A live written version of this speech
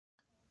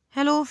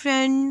Hello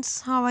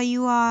friends, how are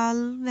you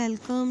all?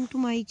 Welcome to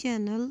my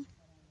channel.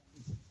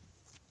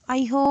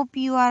 I hope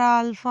you are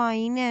all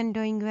fine and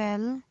doing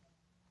well.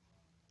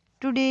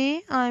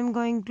 Today I am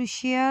going to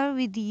share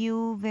with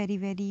you very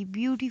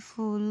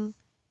beautiful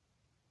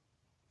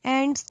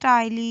and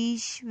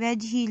stylish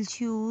wedge heel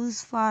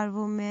shoes for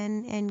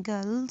women and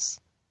girls.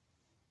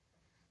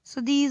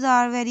 So these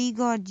are very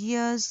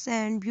gorgeous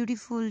and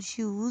beautiful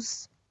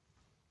shoes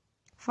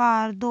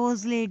for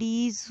those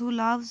ladies who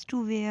loves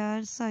to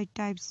wear such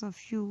types of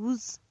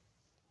shoes.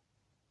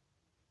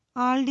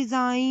 All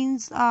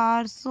designs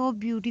are so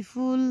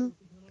beautiful,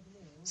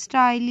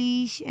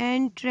 stylish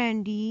and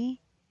trendy.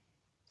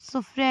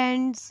 So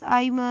friends,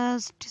 I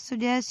must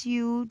suggest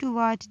you to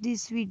watch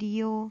this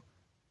video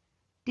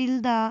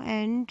till the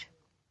end.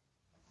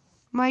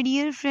 My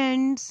dear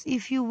friends,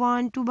 if you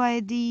want to buy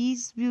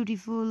these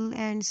beautiful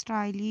and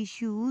stylish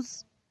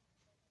shoes,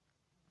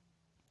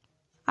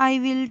 I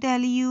will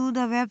tell you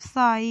the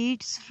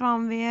websites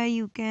from where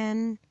you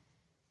can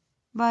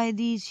buy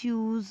these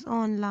shoes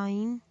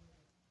online.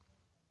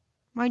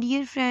 My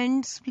dear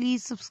friends,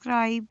 please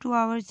subscribe to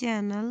our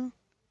channel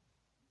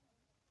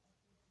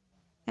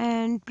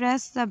and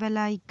press the bell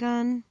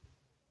icon.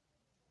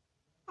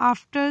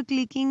 After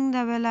clicking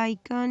the bell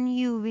icon,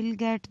 you will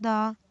get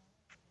the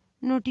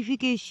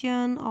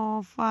notification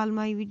of all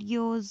my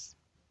videos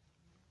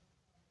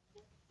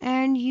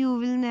and you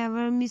will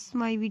never miss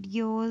my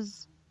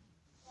videos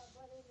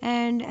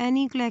and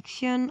any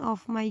collection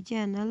of my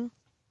channel.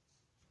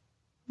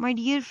 My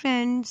dear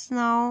friends,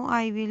 now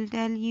I will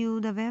tell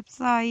you the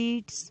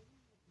websites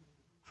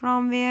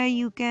from where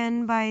you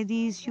can buy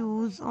these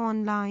shoes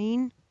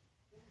online.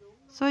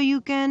 So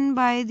you can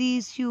buy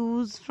these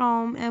shoes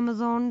from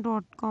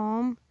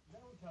Amazon.com,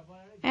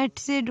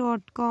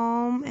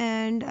 Etsy.com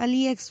and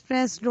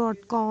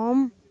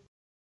AliExpress.com.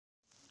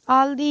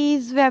 All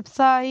these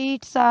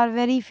websites are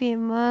very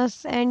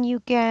famous and you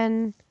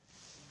can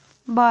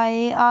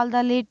buy all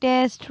the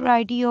latest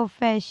variety of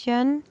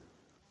fashion.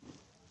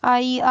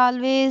 I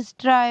always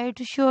try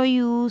to show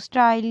you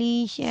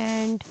stylish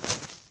and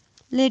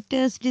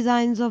latest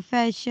designs of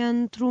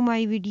fashion through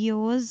my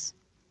videos.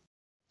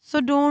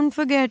 So don't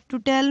forget to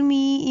tell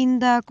me in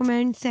the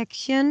comment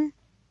section.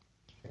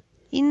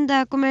 In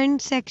the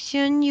comment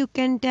section you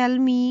can tell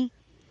me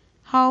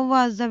how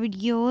was the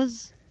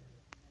videos.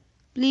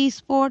 Please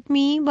support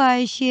me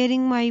by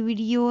sharing my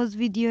videos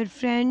with your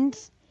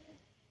friends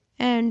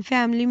and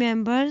family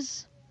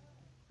members.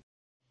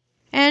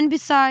 And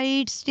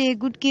besides, take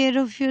good care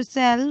of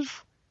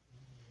yourself.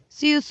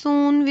 See you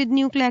soon with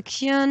new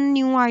collection,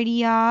 new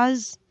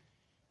ideas,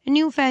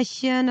 new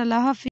fashion. Allah Hafiz.